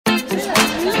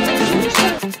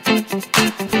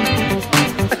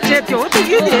Hello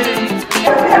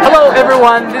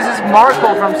everyone, this is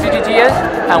Marco from CGTN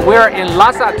and we're in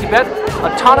Lhasa, Tibet,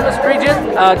 autonomous region.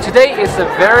 Today is a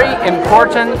very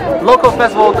important local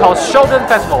festival called Shoton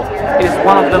Festival. It is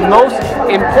one of the most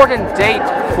important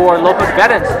dates for local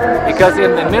Tibetans because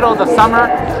in the middle of the summer,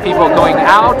 people are going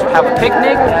out to have a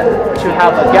picnic and to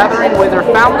have a gathering with their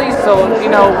families. So, you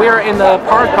know, we're in the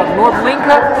park called North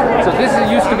Lingka. So this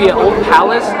used to be an old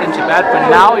palace in Tibet, but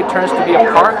now it turns to be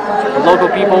a park for local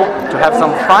people to have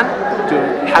some fun, to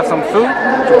have some food,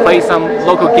 to play some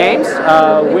local games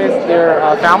with their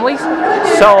families.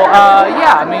 So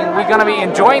yeah, I mean, we're gonna be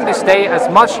enjoying this day as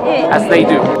much as they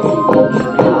do.